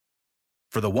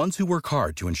For the ones who work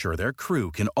hard to ensure their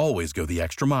crew can always go the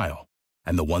extra mile,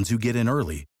 and the ones who get in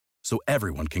early so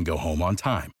everyone can go home on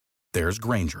time, there's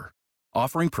Grainger,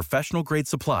 offering professional-grade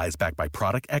supplies backed by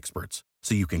product experts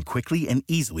so you can quickly and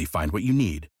easily find what you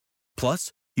need.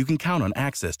 Plus, you can count on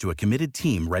access to a committed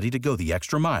team ready to go the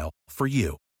extra mile for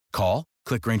you. Call,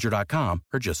 click Grainger.com,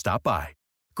 or just stop by.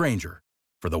 Grainger,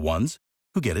 for the ones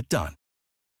who get it done.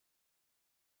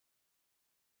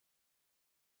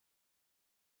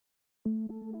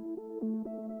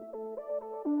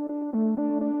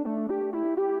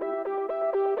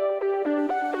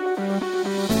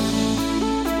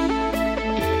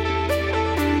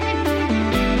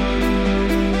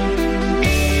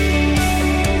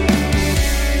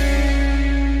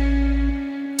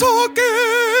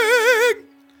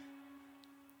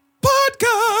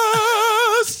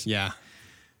 Yeah.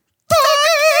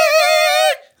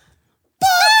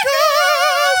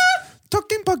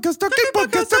 Talking podcast.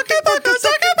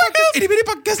 Itty bitty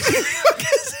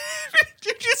podcast.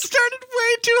 You just started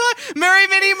way too high. Merry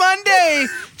Mini Monday.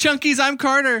 Chunkies, I'm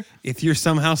Carter. If you're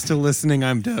somehow still listening,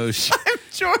 I'm Doge. I'm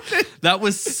Jordan. That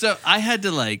was so... I had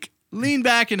to lean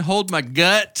back and hold my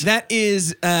gut. That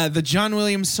is the John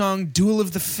Williams song "Duel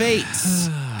of the Fates."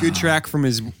 Good track from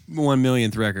his 1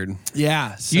 millionth record.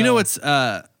 Yeah. So. You know what's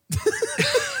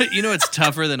it's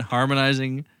tougher than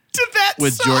harmonizing to that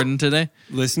with song? Jordan today?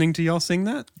 Listening to y'all sing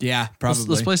that? Yeah, probably.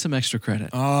 Let's play some extra credit.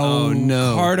 Oh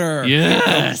no. Carter.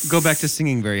 Yes. Go back to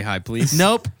singing very high, please.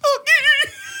 Nope.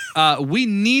 We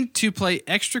need to play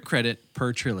extra credit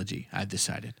per trilogy, I've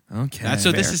decided. Okay.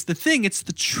 So this is the thing. It's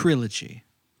the trilogy,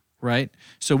 right?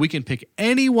 So we can pick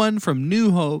anyone from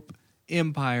New Hope,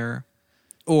 Empire,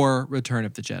 or Return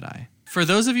of the Jedi. For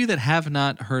those of you that have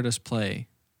not heard us play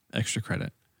extra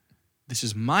credit, this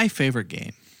is my favorite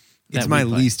game. It's my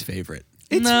least favorite.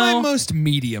 It's No. my most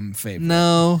medium favorite.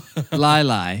 No,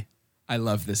 lie. I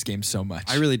love this game so much.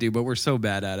 I really do, but we're so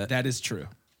bad at it. That is true.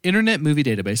 Internet Movie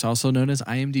Database, also known as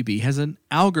IMDb, has an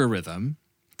algorithm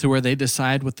to where they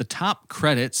decide what the top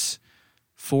credits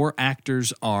for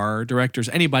actors are, directors,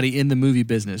 anybody in the movie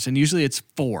business, and usually it's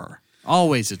 4.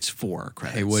 Always it's 4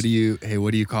 credits. Hey, what do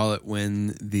you call it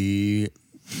when the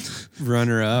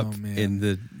runner-up man. in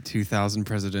the 2000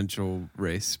 presidential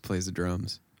race plays the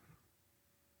drums?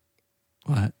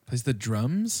 What? Plays the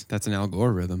drums? That's an Al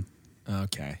Gore rhythm.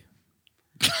 Okay.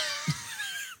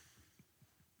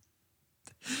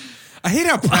 I hate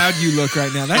how proud you look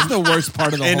right now. That's the worst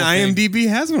part of the And whole thing. IMDb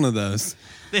has one of those.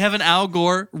 They have an Al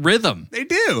Gore rhythm. They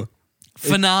do.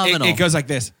 Phenomenal. It goes like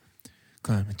this.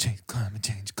 Climate change, climate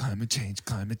change, climate change,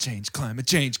 climate change, climate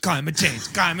change, climate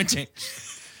change, climate change.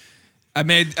 I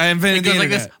invented It goes the like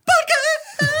this. internet.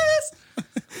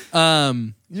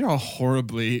 Podcast. These are all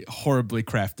horribly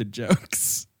crafted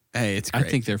jokes. Hey, it's I great.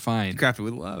 think they're fine. crafted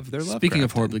with love. They're love. Speaking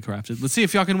of horribly crafted, let's see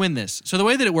if y'all can win this. So the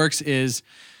way that it works is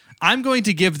I'm going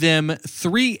to give them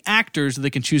 3 actors that they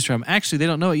can choose from. Actually, they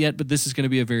don't know it yet, but this is going to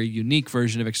be a very unique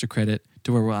version of extra credit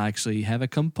to where we'll actually have a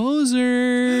composer.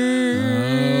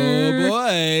 Oh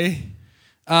boy.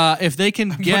 If they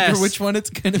can I guess wonder which one it's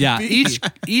going to be.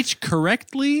 each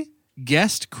correctly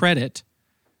guessed credit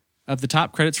of the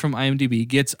top credits from IMDb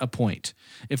gets a point.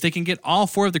 If they can get all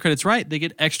 4 of the credits right, they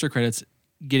get extra credits,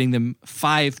 getting them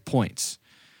 5 points.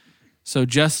 So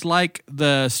just like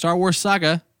the Star Wars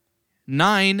saga,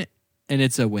 9, and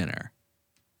it's a winner.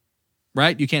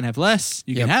 Right? You can't have less.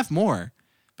 You can have more.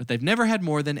 But they've never had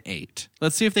more than 8.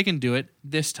 Let's see if they can do it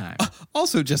this time.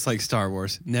 Also, just like Star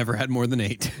Wars, never had more than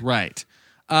 8. Right.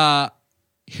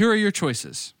 Here are your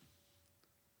choices.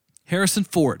 Harrison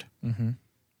Ford. Mm-hmm.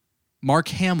 Mark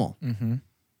Hamill. Mm-hmm.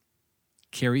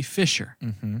 Carrie Fisher.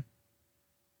 Mm-hmm.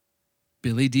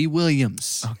 Billy D.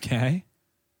 Williams. Okay.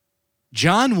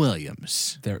 John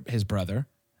Williams. His brother.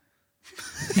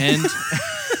 And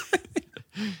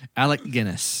Alec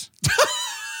Guinness.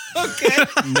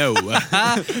 No.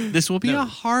 This will be a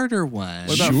harder one.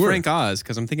 What about Frank Oz?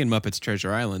 Because I'm thinking Muppets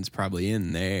Treasure Island's probably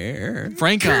in there.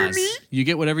 Frank Oz. You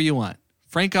get whatever you want.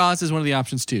 Frank Oz is one of the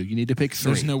options too. You need to pick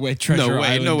 3. There's no way Treasure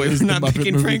Island no way. is We're the not Muppet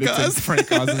picking movie Frank that's in Oz. Frank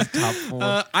Oz's top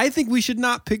 4. I think we should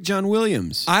not pick John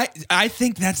Williams. I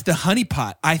think that's the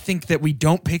honeypot. I think that we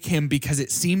don't pick him because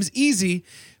it seems easy,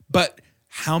 but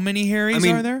how many Harrys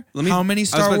are there? How many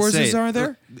Star Warses are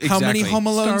there? How many Home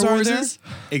Alones are there?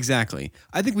 Exactly.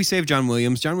 I think we save John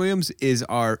Williams. John Williams is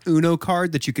our Uno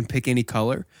card that you can pick any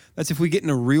color. That's if we get in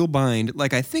a real bind,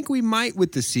 like I think we might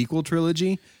with the sequel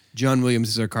trilogy. John Williams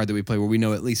is our card that we play where we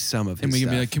know at least some of his And we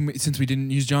stuff. can be like, since we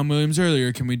didn't use John Williams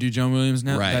earlier, can we do John Williams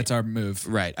now? Right. That's our move.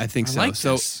 Right, I think I so. like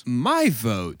So this. my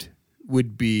vote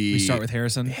would be... We start with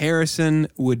Harrison. Harrison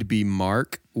would be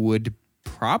Mark, would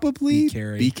probably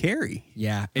Carrie. be Carrie.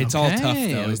 Yeah, it's all tough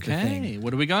though. Is the thing.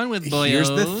 What are we going with, boyos? Here's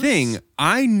the thing.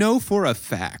 I know for a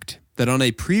fact that on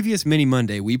a previous Mini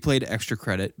Monday, we played Extra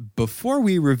Credit before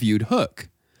we reviewed Hook.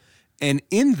 And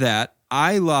in that,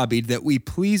 I lobbied that we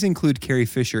please include Carrie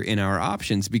Fisher in our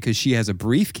options because she has a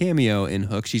brief cameo in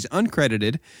Hook. She's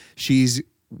uncredited. She's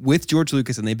with George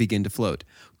Lucas and they begin to float.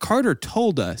 Carter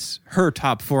told us her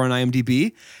top 4 on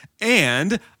IMDb,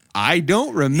 and I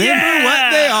don't remember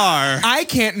what they are. I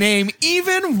can't name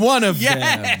even one of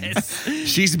them.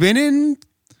 She's been in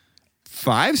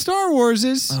 5 Star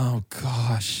Warses. Oh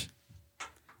gosh.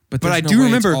 But I no do way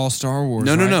remember it's all Star Wars.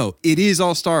 No, right? no. It is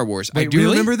all Star Wars. Wait, I do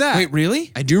really? remember that. Wait,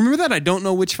 really? I do remember that. I don't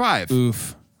know which 5.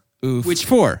 Oof. Which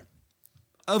 4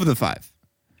 of the 5?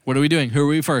 What are we doing? Who are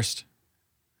we first?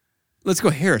 Let's go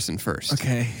Harrison first.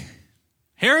 Okay.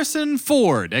 Harrison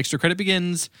Ford. Extra Credit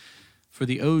begins for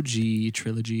the OG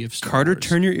trilogy of Star Carter, Wars.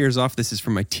 turn your ears off. This is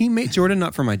for my teammate Jordan,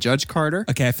 not for my judge Carter.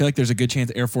 Okay, I feel like there's a good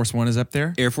chance Air Force One is up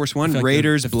there. Air Force I One, feel like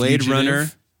Raiders, the Blade Fugitive.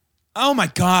 Runner. Oh my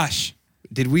gosh.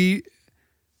 Did we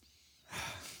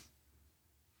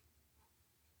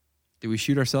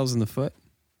shoot ourselves in the foot?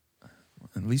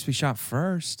 At least we shot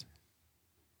first.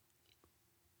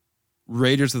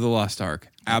 Raiders of the Lost Ark.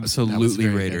 Absolutely that was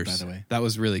very Raiders. good, by the way. That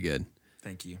was really good.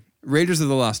 Thank you. Raiders of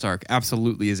the Lost Ark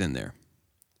absolutely is in there.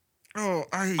 Oh,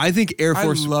 I think Air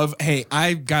Force Hey,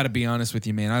 I got to be honest with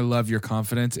you, man. I love your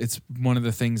confidence. It's one of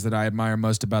the things that I admire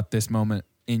most about this moment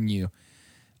in you.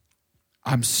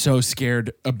 I'm so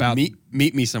scared about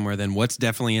meet me somewhere then. What's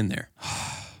definitely in there?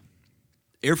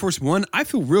 Air Force One, I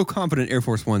feel real confident Air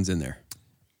Force One's in there.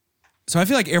 So I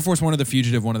feel like Air Force One or The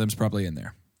Fugitive, one of them's probably in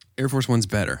there. Air Force One's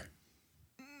better.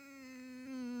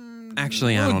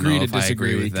 Actually, I I'll don't agree know to if I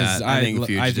disagree agree with that. I think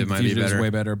Fugitive might be Fugitive's better. way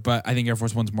better, but I think Air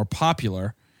Force One's more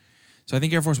popular. So I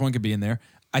think Air Force One could be in there.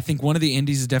 I think one of the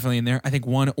indies is definitely in there. I think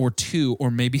 1 or 2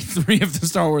 or maybe 3 of the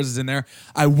Star Wars is in there.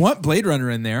 I want Blade Runner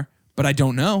in there, but I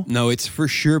don't know. No, it's for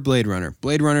sure Blade Runner.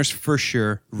 Blade Runner's for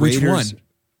sure. Which Raiders, one?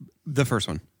 The first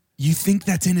one. You think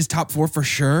that's in his top 4 for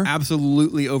sure?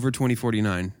 Absolutely over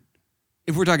 2049.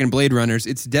 If we're talking Blade Runners,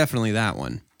 it's definitely that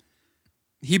one.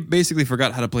 He basically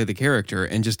forgot how to play the character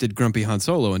and just did Grumpy Han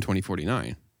Solo in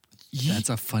 2049. That's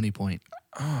a funny point.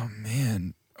 Oh,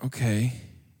 man. Okay.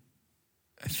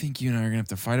 I think you and I are going to have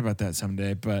to fight about that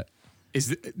someday, but...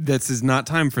 This is not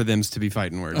time for them to be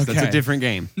fighting words. Okay. That's a different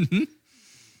game.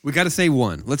 We got to say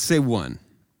 1. Let's say 1.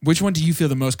 Which one do you feel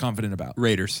the most confident about?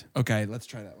 Raiders. Okay, let's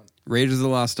try that one. Raiders of the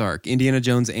Lost Ark. Indiana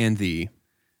Jones and the...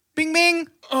 Bing, bing.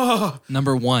 Oh.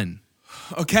 Number 1.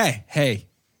 Okay. Hey,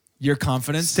 your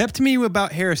confidence? Step to me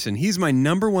about Harrison. He's my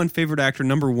number 1 favorite actor,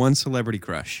 number 1 celebrity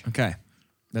crush. Okay.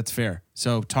 That's fair.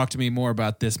 So talk to me more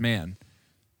about this man.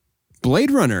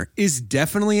 Blade Runner is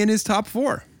definitely in his top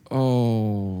 4.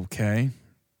 Oh, okay.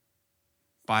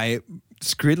 By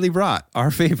Skridley Rott, our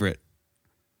favorite.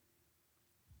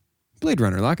 Blade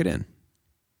Runner, lock it in.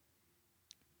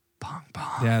 Bong,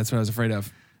 bong. Yeah, that's what I was afraid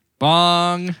of.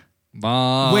 Bong,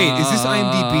 bong. Wait, is this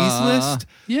IMDb's list?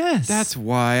 Yes. That's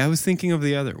why I was thinking of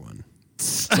the other one.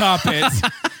 Stop it.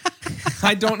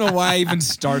 I don't know why I even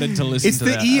started to listen It's to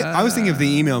the that. I was thinking of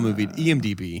the email movie,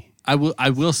 EMDB. I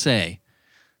will say,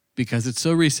 because it's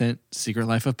so recent, Secret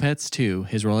Life of Pets 2,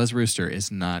 his role as Rooster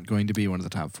is not going to be one of the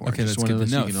top 4. Okay, Just that's one good of to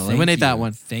those. know. You can Thank eliminate you. that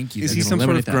one. Thank you. Is You he can some sort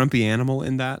eliminate of that. grumpy animal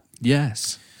in that?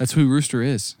 Yes. That's who Rooster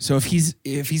is. So if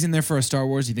he's in there for a Star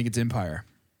Wars, you think it's Empire?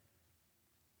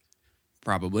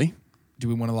 Probably. Do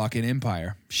we want to lock in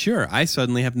Empire? Sure. I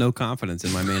suddenly have no confidence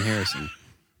in my man Harrison.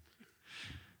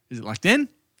 Is it locked in?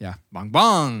 Yeah. Bong,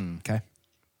 bong. Okay.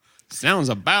 Sounds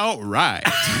about right.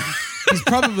 He's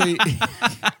probably...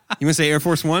 You want to say Air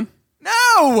Force One?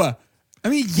 No! I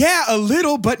mean, yeah, a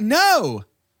little, but no.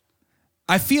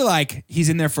 I feel like he's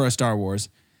in there for a Star Wars.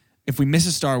 If we miss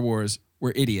a Star Wars,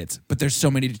 we're idiots. But there's so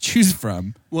many to choose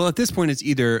from. Well, at this point, it's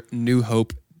either New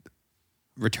Hope,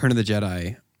 Return of the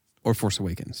Jedi, or Force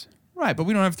Awakens. Right, but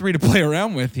we don't have 3 to play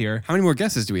around with here. How many more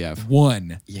guesses do we have?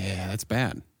 1. Yeah, that's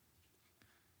bad.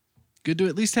 Good to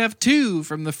at least have 2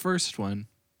 from the first one.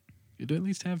 Good to at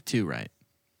least have 2 right.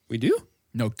 We do?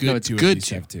 No, good No, it's to at good least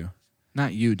to. have 2.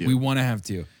 Not you do. We want to have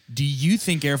 2. Do you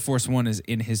think Air Force One is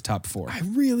in his top 4? I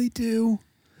really do.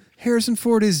 Harrison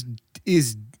Ford is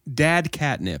dad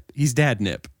catnip. He's dad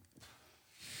nip.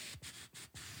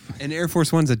 And Air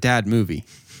Force One's a dad movie.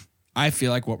 I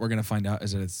feel like what we're going to find out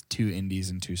is that it's 2 indies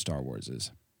and 2 Star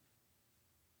Warses.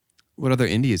 What other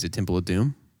indie is it? Temple of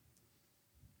Doom?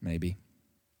 Maybe.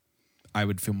 I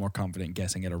would feel more confident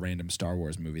guessing at a random Star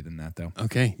Wars movie than that, though.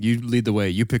 Okay, you lead the way.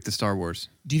 You pick the Star Wars.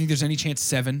 Do you think there's any chance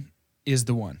 7 is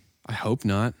the one? I hope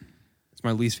not. It's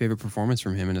my least favorite performance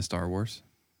from him in a Star Wars.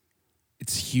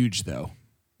 It's huge, though.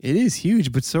 It is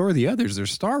huge, but so are the others. They're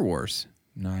Star Wars.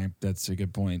 No, that's a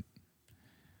good point.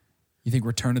 You think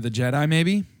Return of the Jedi,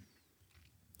 maybe?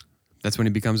 That's when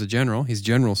he becomes a general. He's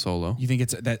General Solo. You think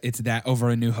it's that over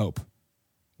A New Hope?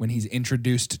 When he's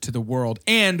introduced to the world,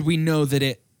 and we know that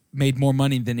it made more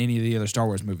money than any of the other Star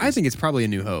Wars movies. I think it's probably A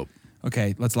New Hope.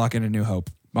 Okay, let's lock in A New Hope.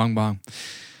 Bong bong.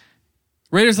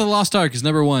 Raiders of the Lost Ark is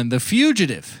number 1. The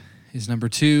Fugitive is number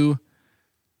 2.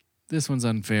 This one's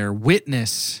unfair.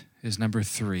 Witness is number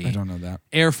 3. I don't know that.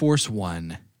 Air Force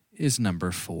One is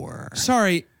number 4.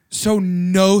 Sorry, so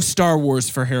no Star Wars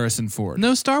for Harrison Ford.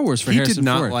 No Star Wars for He Harrison did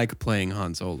not Ford. like playing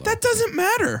Han Solo. That doesn't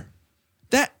matter.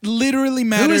 That literally Who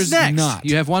matters is next? not.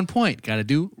 You have 1 point. Got to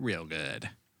do real good.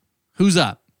 Who's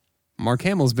up? Mark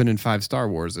Hamill's been in 5 Star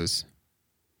Warses.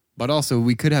 But also,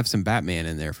 we could have some Batman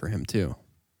in there for him, too.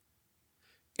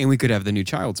 And we could have the new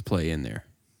Child's Play in there.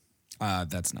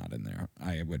 That's not in there.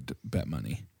 I would bet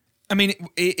money. I mean,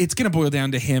 it's going to boil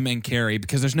down to him and Carrie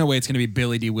because there's no way it's going to be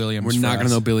Billy D. Williams. We're for not going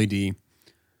us. to know Billy D.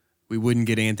 We wouldn't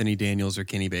get Anthony Daniels or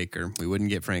Kenny Baker. We wouldn't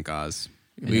get Frank Oz.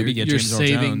 Maybe get you're James Earl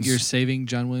saving. Jones. You're saving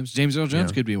John Williams. James Earl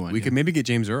Jones Yeah. could be one. We yeah. could maybe get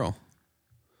James Earl.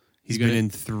 He's You been gonna- in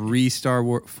 4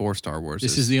 Star Wars.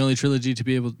 This is the only trilogy to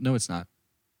be able. No, it's not.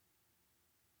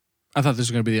 I thought this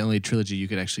was going to be the only trilogy you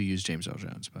could actually use James Earl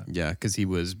Jones, but Yeah, because he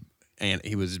was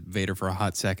Vader for a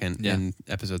hot second Yeah. in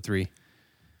Episode 3.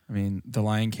 I mean, The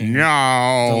Lion King. No,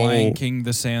 The Lion King,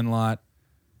 The Sandlot,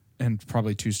 and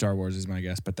probably 2 Star Wars is my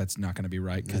guess, but that's not going to be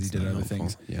right because he did other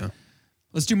things. Yeah.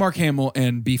 Let's do Mark Hamill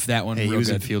and beef that one Hey, he real was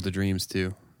in good. Field of Dreams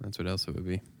too. That's what else it would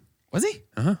be. Was he?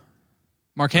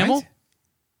 Mark Hamill. Right?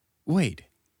 Wait.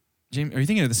 James, are you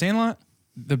thinking of The Sandlot?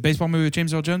 The baseball movie with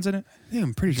James Earl Jones in it? Yeah,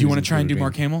 I'm pretty sure. Do you want to he's in try and do Field of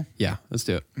Mark Dreams. Hamill? Yeah, let's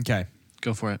do it. Okay.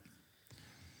 Go for it.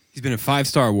 He's been in 5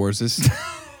 Star Warses.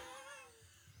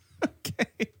 Okay.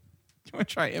 You want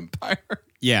to try Empire?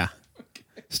 Yeah.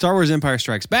 Star Wars Empire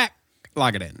Strikes Back.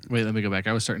 Lock it in. Wait, let me go back.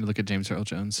 I was starting to look at James Earl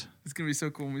Jones. It's going to be so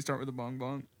cool when we start with the bong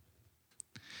bong.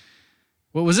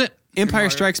 What was it? Empire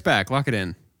Strikes Back. Lock it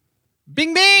in.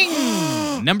 Bing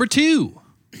Bing. Number 2.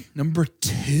 Number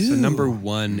 2. So number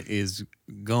 1 is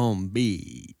gonna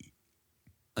be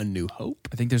A New Hope.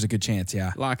 I think there's a good chance,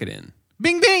 yeah. Lock it in.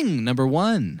 Bing Bing. Number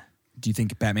 1. Do you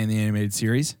think Batman the Animated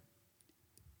Series?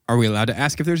 Are we allowed to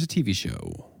ask if there's a TV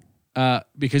show?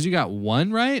 Because you got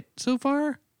 1 right so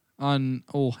far on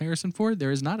old Harrison Ford,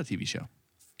 there is not a TV show.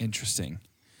 Interesting.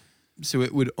 So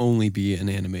it would only be an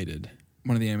animated.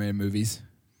 One of the animated movies.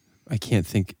 I can't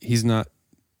think. He's not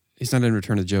in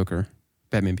Return of the Joker.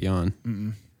 Batman Beyond.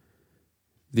 Mm-mm.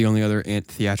 The only other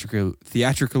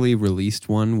theatrically released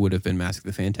one would have been Mask of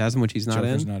the Phantasm, which he's not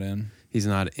Joker's in. not in. He's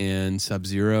not in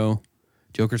Sub-Zero.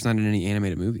 Joker's not in any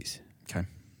animated movies. Okay.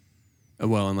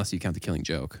 Well, unless you count The Killing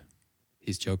Joke.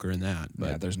 He's Joker in that. But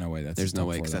Yeah, there's no way that's there's his no top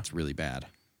way 4, because though. that's really bad.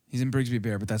 He's in Brigsby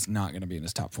Bear, but that's not going to be in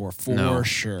his top 4 for No.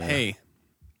 sure. Hey,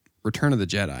 Return of the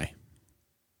Jedi.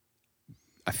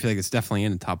 I feel like it's definitely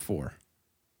in the top 4.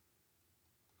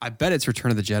 I bet it's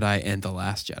Return of the Jedi and The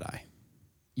Last Jedi.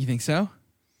 You think so?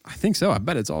 I think so. I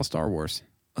bet it's all Star Wars.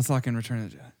 Let's lock in Return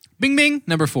of the Jedi. Bing Bing.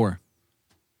 Number 4.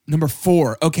 Number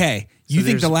 4. Okay. You think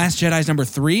there's- The Last Jedi is number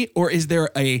 3, or is there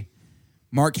a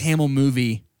Mark Hamill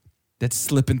movie that's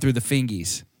slipping through the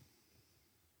fingies?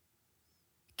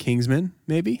 Kingsman,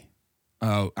 maybe?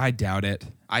 Oh, I doubt it.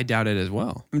 I doubt it as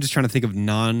well. I'm just trying to think of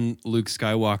non-Luke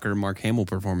Skywalker Mark Hamill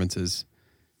performances.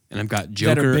 And I've got That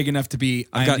Joker. are big enough to be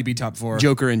I've got IMDb top 4.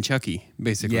 Joker and Chucky,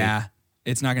 basically. Yeah.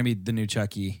 It's not going to be the new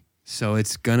Chucky. So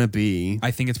it's going to be...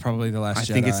 I think it's probably The Last I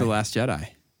Jedi. think it's The Last Jedi.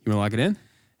 You want to lock it in?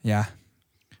 Yeah.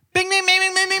 Bing Bing Bing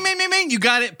Bing Bing Bing Bing Bing Bing. You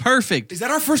got it perfect. Is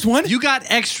that our first one? You got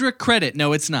extra credit.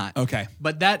 No, it's not. Okay.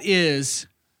 But that is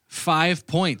 5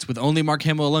 points with only Mark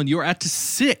Hamill alone. You are at to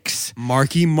 6.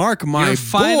 Marky Mark, my Your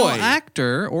final boy.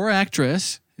 actor or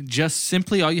actress, just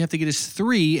simply all you have to get is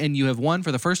 3, and you have won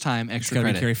for the first time It's extra got to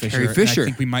be credit. Carrie Fisher. Carrie And Fisher. I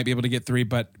think we might be able to get 3,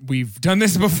 but we've done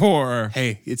this before.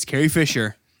 Hey, it's Carrie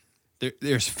Fisher.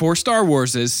 There's 4 Star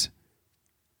Warses.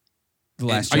 The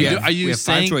Last Are Jedi. you, have- are we you have 5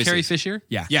 saying choices. Carrie Fisher?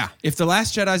 Yeah. Yeah. If The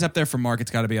Last Jedi's up there for Mark, it's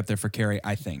got to be up there for Carrie,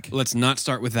 I think. Let's not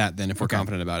start with that then if we're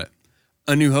confident about it.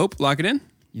 A New Hope, lock it in?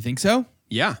 You think so?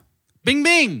 Yeah. Bing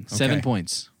Bing. 7 Okay.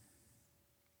 points.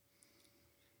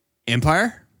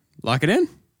 Empire, lock it in?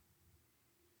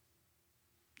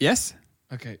 Yes?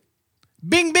 Okay.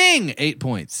 Bing Bing. 8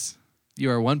 points. You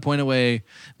are 1 point away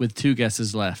with 2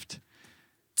 guesses left.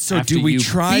 So After do we you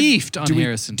try? beefed on do we,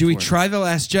 Harrison do we Ford. try The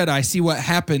Last Jedi? See what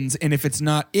happens, and if it's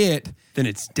not it, Then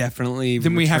it's definitely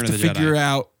then we have to Return of the figure Jedi.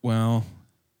 out. Well,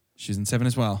 she's in 7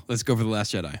 as well. Let's go for The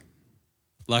Last Jedi.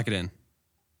 Lock it in.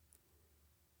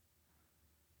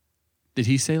 Did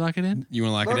he say lock it in? You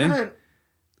want to lock it in?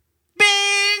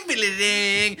 Bing.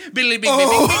 ding, biddly bing, bing,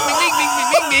 bing, bing,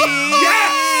 bing, bing, bing, bing.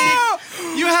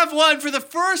 Yes! You have won for the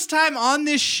first time on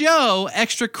this show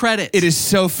extra credit. It is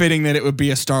so fitting that it would be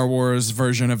a Star Wars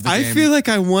version of the game. I feel like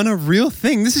I won a real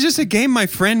thing. This is just a game my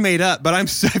friend made up, but I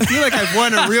feel like I've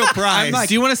won a real prize.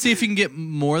 Do you want to see if you can get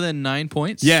more than 9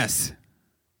 points? Yes.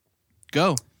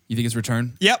 Go. You think it's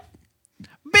return? Yep.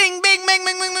 Bing, bing, bing,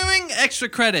 bing, bing, bing, bing. Extra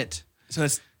credit. So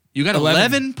that's You got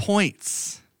 11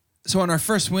 points. So on our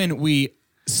first win, we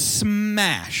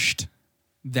smashed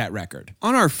that record.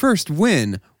 On our first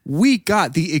win, we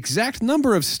got the exact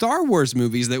number of Star Wars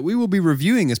movies that we will be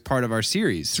reviewing as part of our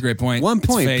series. It's a great point. 1 It's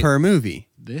point fate. per movie.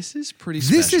 This is pretty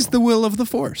special. This is the will of the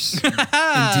Force. Indeed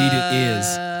it is.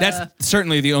 That's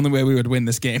certainly the only way we would win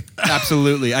this game.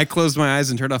 Absolutely. I closed my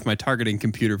eyes and turned off my targeting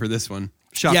computer for this one.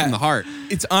 Shot from the heart.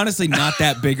 It's honestly not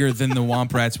that bigger than the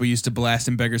Womp Rats we used to blast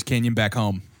in Beggar's Canyon back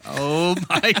home. Oh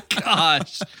my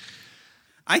gosh.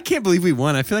 I can't believe we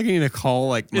won. I feel like I need to call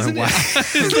my wife. Isn't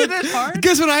it hard?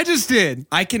 Guess what I just did?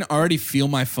 I can already feel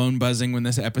my phone buzzing when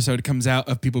this episode comes out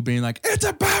of people being like, it's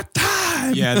about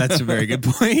time. Yeah, that's a very good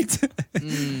point.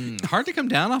 Hard to come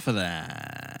down off of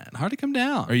that. Hard to come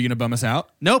down. Are you going to bum us out?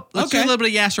 Nope. Let's do Okay. a little bit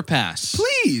of yes or pass.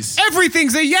 Please.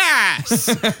 Everything's a yes.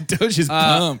 Doge is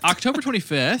pumped. October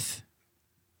 25th,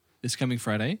 this coming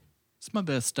Friday. It's my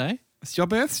birthday. It's your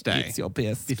birthday. your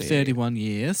best. Be 31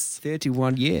 years.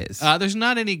 31 years. There's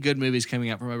not any good movies coming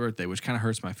out for my birthday, which kind of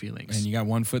hurts my feelings. And you got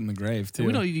 1 foot in the grave, too.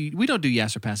 We don't do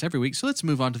yes or pass every week, so let's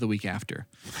move on to the week after.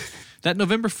 That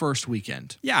November 1st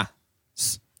weekend. yeah.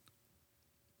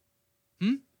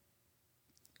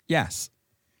 Yes.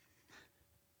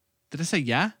 Did I say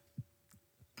yeah?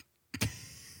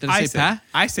 Did I say pa?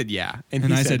 I said yeah. And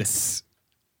And he I said said s.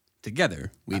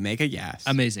 Together, we make a yes.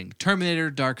 Amazing. Terminator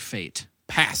Dark Fate.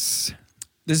 Pass.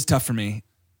 This is tough for me.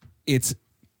 It's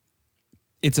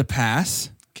a pass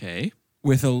Okay.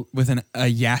 with a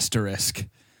asterisk.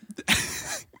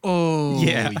 Oh,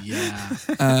 Yeah.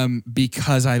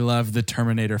 Because I love the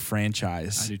Terminator I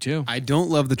franchise. do too. I don't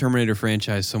love the Terminator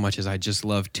franchise so much as I just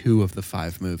love 2 of the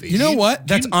 5 movies. You know what?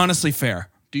 That's honestly fair.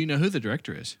 Do you know who the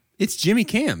director is? It's Jimmy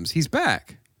Cams. He's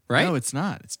back, right? No, it's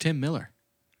not. It's Tim Miller.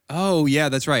 Oh, yeah,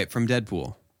 that's right. From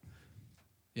Deadpool.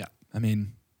 Yeah. I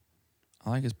mean, I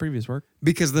like his previous work.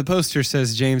 Because the poster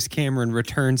says James Cameron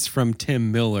returns from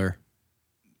Tim Miller,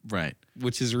 Right.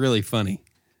 which is really funny.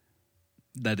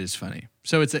 That is funny.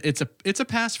 So it's a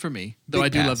pass for me, though Big I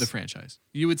do pass. love the franchise.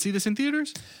 You would see this in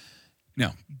theaters?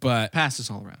 No, but Passes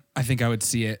all around. I think I would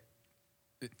see it.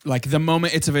 Like the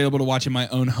moment it's available to watch in my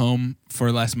own home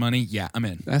for less money, yeah, I'm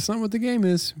in. That's not what the game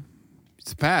is.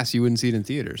 It's a pass. You wouldn't see it in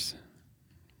theaters.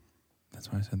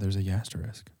 That's why I said there's a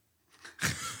asterisk.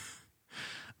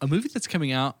 A movie that's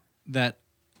coming out that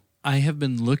I have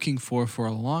been looking for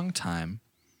a long time,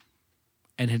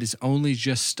 and it has only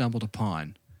just stumbled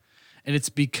upon. And it's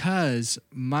because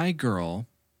my girl,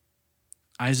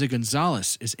 Isa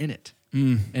Gonzalez, is in it.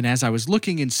 And as I was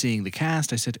looking and seeing the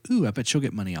cast, I said, ooh, I bet she'll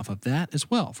get money off of that as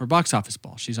well for Box Office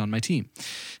Ball. She's on my team.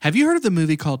 Have you heard of the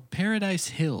movie called Paradise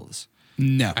Hills?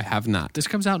 No. I have not. This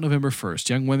comes out November 1st.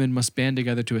 Young women must band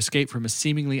together to escape from a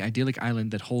seemingly idyllic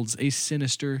island that holds a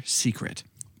sinister secret.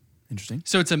 Interesting.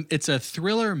 So it's a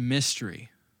thriller mystery.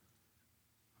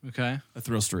 Okay? A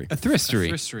thrill story. A thristery.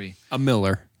 Mystery. A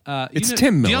Miller. You It's know-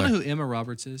 Tim Do y'all Miller. know who Emma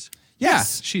Roberts is?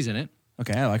 Yes. She's in it.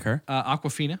 Okay, I like her.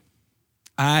 Aquafina.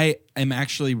 I am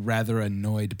actually rather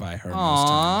annoyed by her most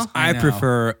Aw. times. I know.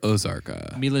 prefer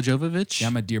Ozarka. Mila Jovovich. Yeah,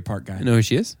 I'm a Deer Park guy. You know who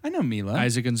she is? I know Mila.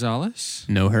 Isa Gonzalez.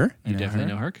 Know her? You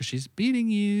definitely know her because she's beating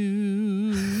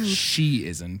you. She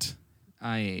isn't.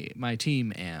 My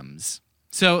team AMS.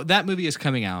 So that movie is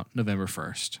coming out November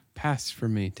 1st. Pass for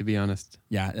me, to be honest.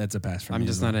 Yeah, that's a pass for me. I'm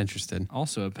just as well. not interested.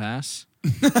 Also a pass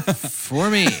for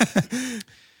me.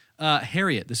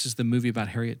 Harriet. This is the movie about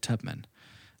Harriet Tubman.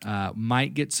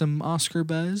 Might get some Oscar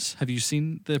buzz. Have you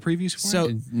seen the previews for So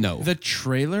it? No. the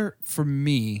trailer for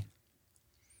me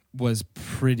was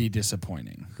pretty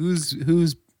disappointing. Who's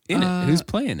in it? Who's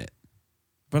playing it?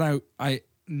 But I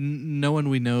No one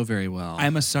we know very well.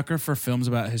 I'm a sucker for films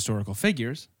about historical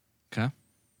figures. Okay.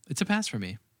 It's a pass for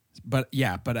me. But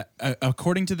yeah,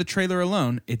 according to the trailer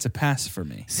alone, it's a pass for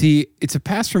me. See, it's a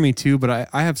pass for me too, but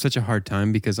I have such a hard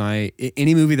time because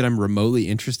any movie that I'm remotely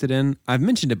interested in, I've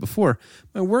mentioned it before.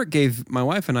 My work gave my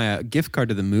wife and I a gift card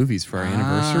to the movies for our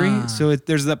anniversary. So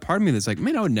there's that part of me that's like,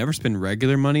 man, I would never spend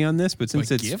regular money on this, but since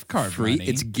But it's gift card free, money?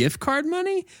 it's gift card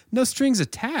money, no strings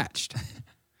attached.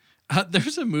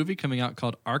 There's a movie coming out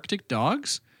called Arctic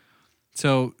Dogs.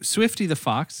 So Swifty the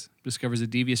fox, discovers a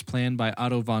devious plan by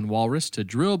Otto von Walrus to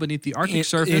drill beneath the Arctic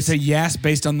surface. It's a yes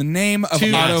based on the name of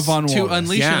Otto von Walrus. To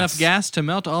unleash Yes. enough gas to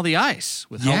melt all the ice,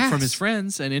 with help from his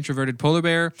friends, an introverted polar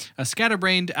bear, a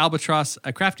scatterbrained albatross,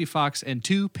 a crafty fox, and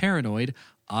 2 paranoid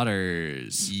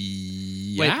otters.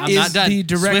 Wait, I'm Is not done. the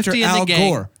director Swifty and Al the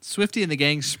gang, Gore? Swifty and the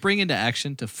gang spring into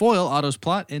action to foil Otto's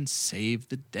plot and save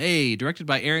the day. Directed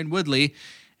by Aaron Woodley,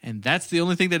 and that's the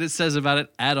only thing that it says about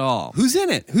it at all. Who's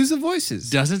in it? Who's the voices?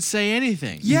 Doesn't say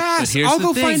anything. Yes, But here's I'll the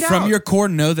go thing. find out. From your core,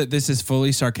 know that this is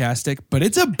fully sarcastic, but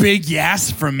it's a big yes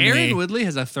from me. Aaron Woodley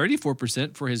has a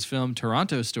 34% for his film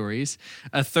Toronto Stories,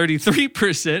 a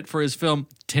 33% for his film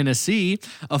Tennessee,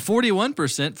 a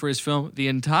 41% for his film The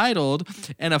Entitled,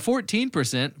 and a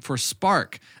 14% for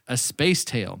Spark, A Space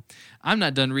Tale. I'm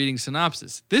not done reading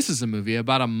synopsis. This is a movie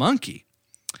about a monkey.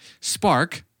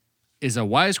 Spark is a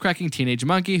wisecracking teenage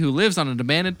monkey who lives on an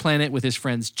abandoned planet with his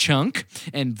friends Chunk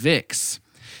and Vix.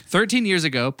 13 years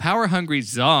ago, power-hungry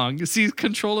Zong seized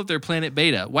control of their planet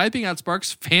Beta, wiping out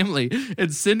Spark's family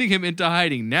and sending him into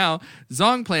hiding. Now,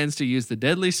 Zong plans to use the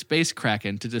deadly space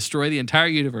kraken to destroy the entire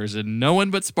universe, and no one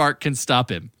but Spark can stop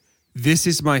him. This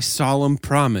is my solemn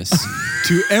promise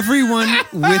to everyone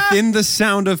within the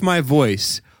sound of my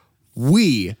voice.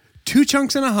 We, 2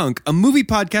 Chunks and a Hunk, a movie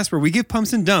podcast where we give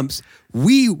pumps and dumps,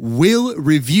 we will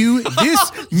review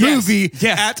this movie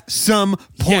yes. at some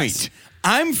point. Yes.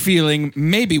 I'm feeling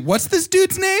maybe, what's this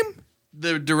dude's name?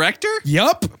 The director?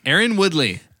 Yup. Aaron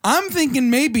Woodley. I'm thinking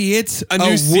maybe it's A new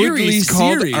Woodley series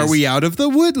called series. Are We Out of the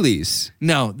Woodleys?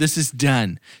 No, this is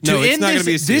done. No, it's end not going this- to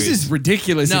be a This series. is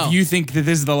ridiculous No. if you think that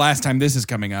this is the last time this is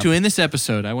coming up. To end this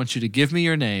episode, I want you to give me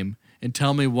your name and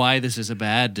tell me why this is a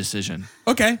bad decision.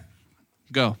 Okay.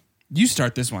 Go. You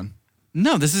start this one.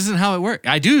 No, this isn't how it works.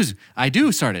 I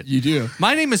do start it. You do.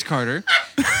 My name is Carter.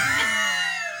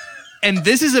 And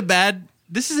this is a bad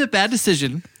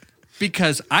decision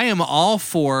because I am all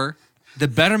for the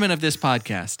betterment of this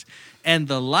podcast. And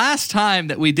the last time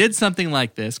that we did something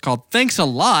like this called Thanks a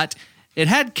Lot, it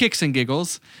had kicks and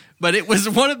giggles, but it was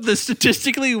one of the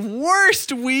statistically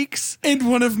worst weeks. And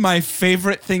one of my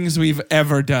favorite things we've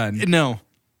ever done. No.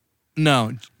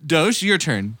 Doge, your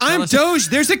turn. Tell I'm us- Doge.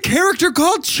 There's a character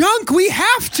called Chunk. We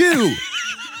have to.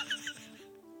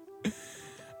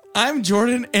 I'm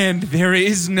Jordan, and there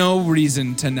is no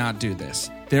reason to not do this.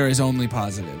 There is only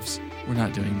positives. We're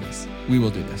not doing this. We will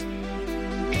do this.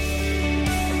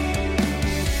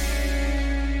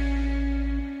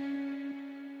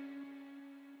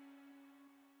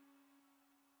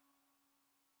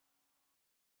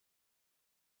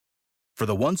 For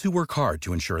the ones who work hard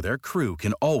to ensure their crew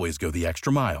can always go the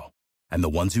extra mile, and the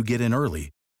ones who get in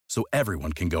early so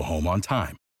everyone can go home on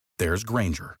time, there's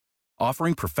Grainger,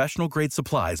 offering professional-grade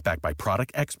supplies backed by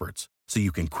product experts so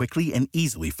you can quickly and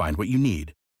easily find what you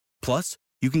need. Plus,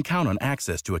 you can count on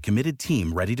access to a committed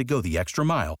team ready to go the extra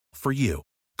mile for you.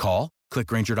 Call, click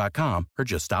Grainger.com, or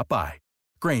just stop by.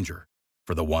 Grainger,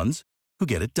 for the ones who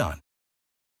get it done.